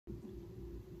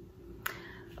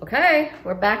Okay,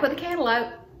 we're back with a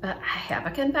cantaloupe, but I have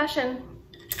a confession.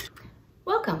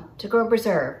 Welcome to Grow and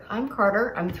Preserve. I'm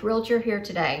Carter. I'm thrilled you're here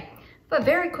today. But a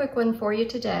very quick one for you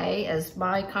today as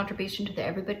my contribution to the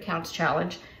Every Bit Counts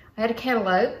challenge. I had a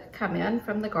cantaloupe come in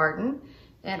from the garden,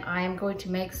 and I am going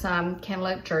to make some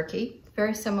cantaloupe jerky,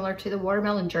 very similar to the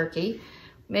watermelon jerky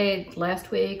made last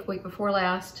week before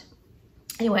last.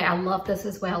 Anyway, I love this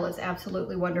as well. It's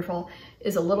absolutely wonderful.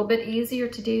 It's a little bit easier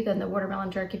to do than the watermelon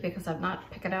jerky because I'm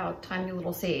not picking out tiny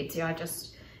little seeds. You know, I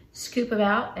just scoop them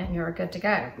out and you're good to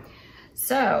go.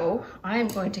 So I'm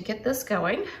going to get this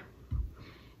going,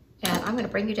 and I'm going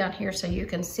to bring you down here so you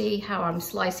can see how I'm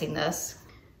slicing this.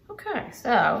 Okay, so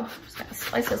I'm just going to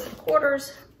slice this in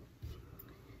quarters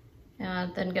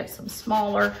and then get some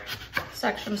smaller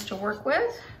sections to work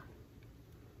with.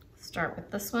 Start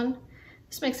with this one.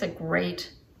 This makes a great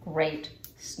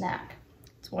snack.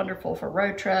 It's wonderful for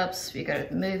road trips, if you go to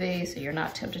the movies, so you're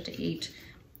not tempted to eat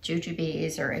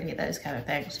jujubes or any of those kind of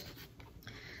things.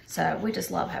 So we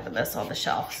just love having this on the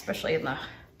shelf, especially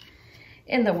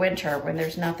in the winter when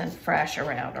there's nothing fresh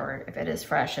around, or if it is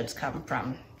fresh, it's come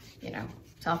from, you know,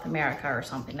 South America or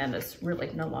something, and it's really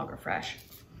no longer fresh.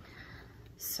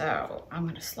 So I'm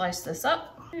gonna slice this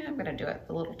up, and I'm gonna do it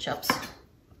with little chips.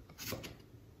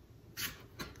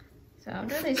 So I'm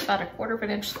doing these about 1/4 of an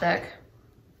inch thick.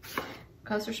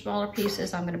 Because they're smaller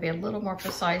pieces, I'm going to be a little more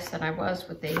precise than I was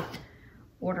with the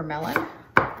watermelon.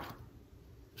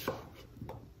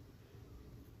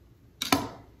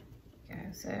 Okay,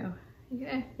 so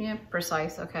yeah,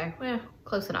 precise, okay, well,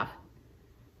 close enough,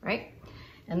 right?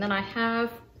 And then I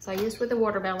have, as I used with the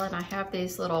watermelon, I have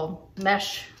these little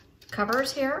mesh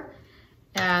covers here.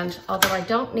 And although I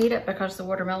don't need it because the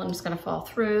watermelon is going to fall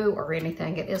through or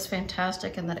anything, it is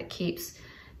fantastic in that it keeps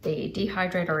the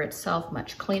dehydrator itself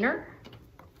much cleaner.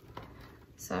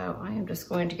 So I am just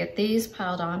going to get these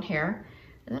piled on here.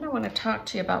 And then I want to talk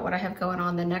to you about what I have going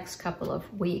on the next couple of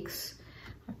weeks.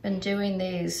 I've been doing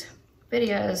these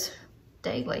videos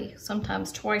daily,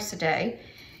 sometimes twice a day.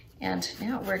 And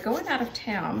now we're going out of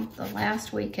town the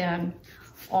last weekend,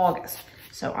 August.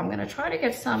 So I'm going to try to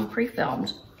get some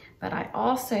pre-filmed. But I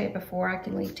also, before I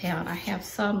can leave town, I have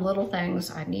some little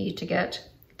things I need to get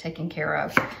taken care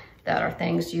of that are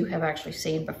things you have actually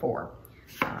seen before.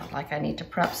 Like I need to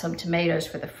prep some tomatoes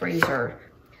for the freezer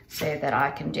so that I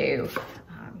can do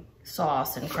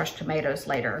sauce and crushed tomatoes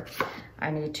later. I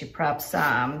need to prep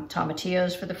some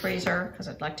tomatillos for the freezer because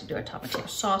I'd like to do a tomatillo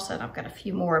sauce, and I've got a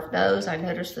few more of those I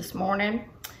noticed this morning.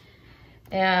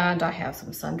 And I have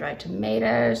some sun-dried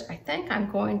tomatoes. I think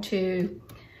I'm going to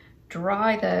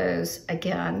dry those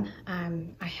again.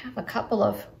 I have a couple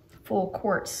of full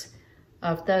quarts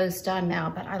of those done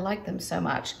now, but I like them so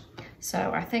much.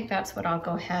 So I think that's what I'll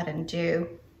go ahead and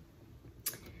do.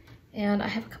 And I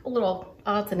have a couple little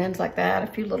odds and ends like that,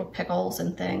 a few little pickles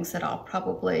and things that I'll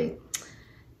probably,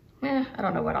 I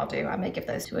don't know what I'll do. I may give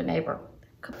those to a neighbor.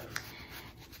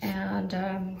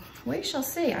 And we shall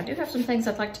see. I do have some things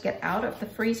I'd like to get out of the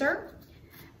freezer,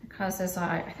 because as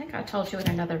I think I told you in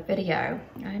another video,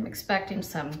 I'm expecting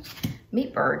some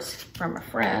meat birds from a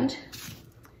friend.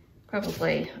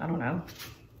 Probably, I don't know,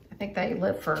 I think they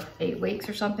live for 8 weeks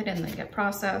or something and then get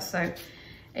processed. So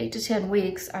 8 to 10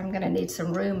 weeks, I'm gonna need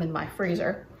some room in my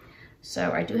freezer.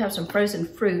 So I do have some frozen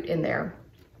fruit in there.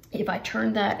 If I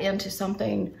turn that into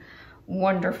something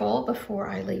wonderful before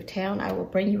I leave town, I will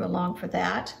bring you along for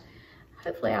that.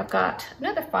 Hopefully I've got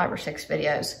another 5 or 6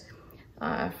 videos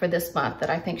for this month that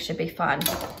I think should be fun,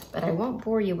 but I won't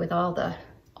bore you with all the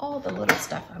little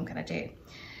stuff I'm gonna do.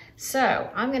 So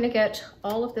I'm gonna get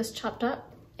all of this chopped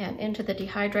up and into the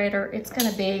dehydrator. It's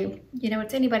gonna be, you know,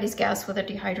 it's anybody's guess with a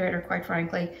dehydrator, quite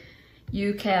frankly.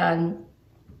 You can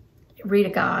read a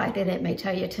guide and it may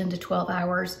tell you 10 to 12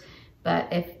 hours,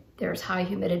 but if there's high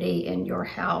humidity in your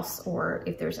house, or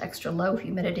if there's extra low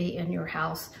humidity in your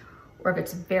house, or if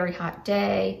it's a very hot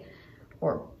day,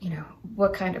 or, you know,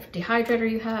 what kind of dehydrator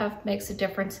you have makes a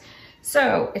difference.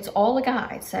 So it's all a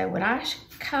guide. So when I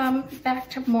come back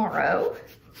tomorrow,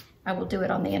 I will do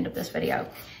it on the end of this video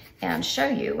and show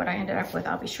you what I ended up with.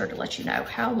 I'll be sure to let you know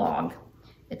how long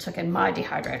it took in my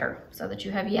dehydrator so that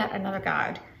you have yet another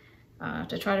guide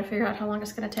to try to figure out how long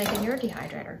it's gonna take in your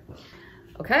dehydrator.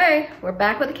 Okay, we're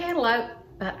back with the cantaloupe,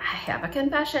 but I have a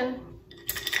confession.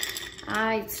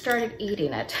 I started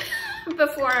eating it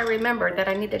before I remembered that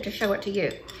I needed to show it to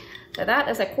you. So that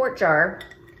is a quart jar.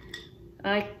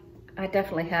 I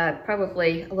definitely had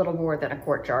probably a little more than a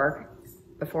quart jar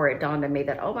before it dawned on me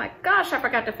that, oh my gosh, I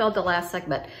forgot to film the last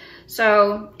segment.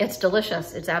 So it's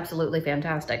delicious, it's absolutely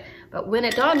fantastic. But when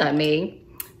it dawned on me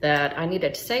that I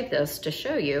needed to save this to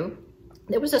show you,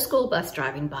 there was a school bus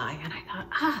driving by and I thought,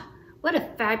 what a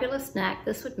fabulous snack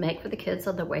this would make for the kids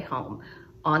on their way home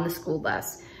on the school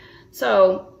bus.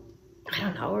 So, I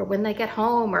don't know, or when they get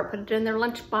home, or put it in their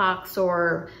lunchbox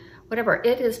or whatever.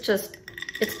 It is just,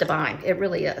 it's divine. It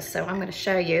really is. So I'm gonna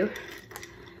show you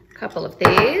a couple of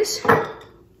these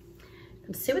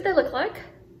and see what they look like.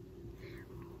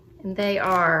 And they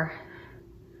are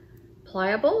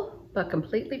pliable, but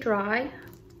completely dry.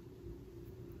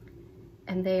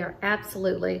 And they are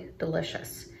absolutely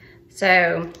delicious.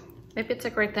 So maybe it's a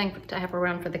great thing to have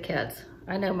around for the kids.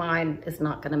 I know mine is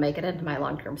not gonna make it into my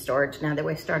long-term storage. Now that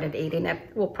we started eating it,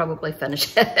 we'll probably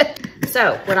finish it.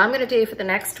 So what I'm gonna do for the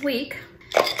next week,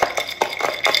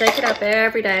 shake it up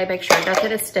every day, make sure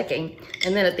nothing is sticking.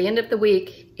 And then at the end of the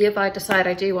week, if I decide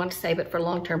I do want to save it for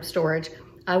long-term storage,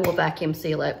 I will vacuum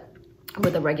seal it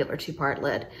with a regular 2-part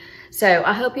lid. So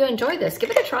I hope you enjoy this.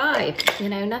 Give it a try. You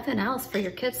know, nothing else for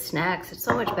your kids' snacks. It's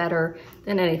so much better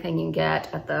than anything you can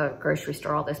get at the grocery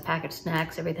store. All those packaged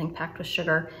snacks, everything packed with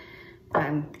sugar.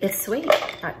 It's sweet,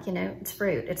 you know, it's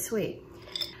fruit, it's sweet.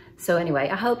 So anyway,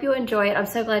 I hope you enjoy it. I'm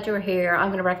so glad you were here. I'm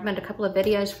gonna recommend a couple of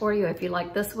videos for you if you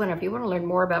like this one, or if you wanna learn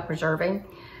more about preserving,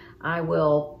 I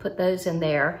will put those in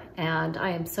there. And I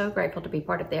am so grateful to be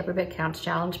part of the Every Bit Counts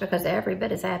Challenge, because every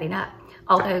bit is adding up.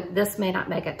 Although this may not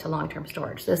make it to long-term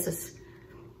storage. This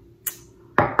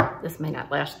may not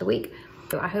last the week.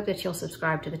 So I hope that you'll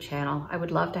subscribe to the channel. I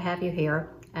would love to have you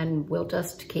here, and we'll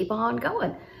just keep on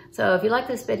going. So if you like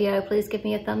this video, please give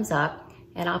me a thumbs up,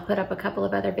 and I'll put up a couple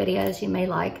of other videos you may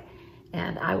like,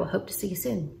 and I will hope to see you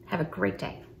soon. Have a great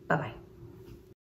day. Bye-bye.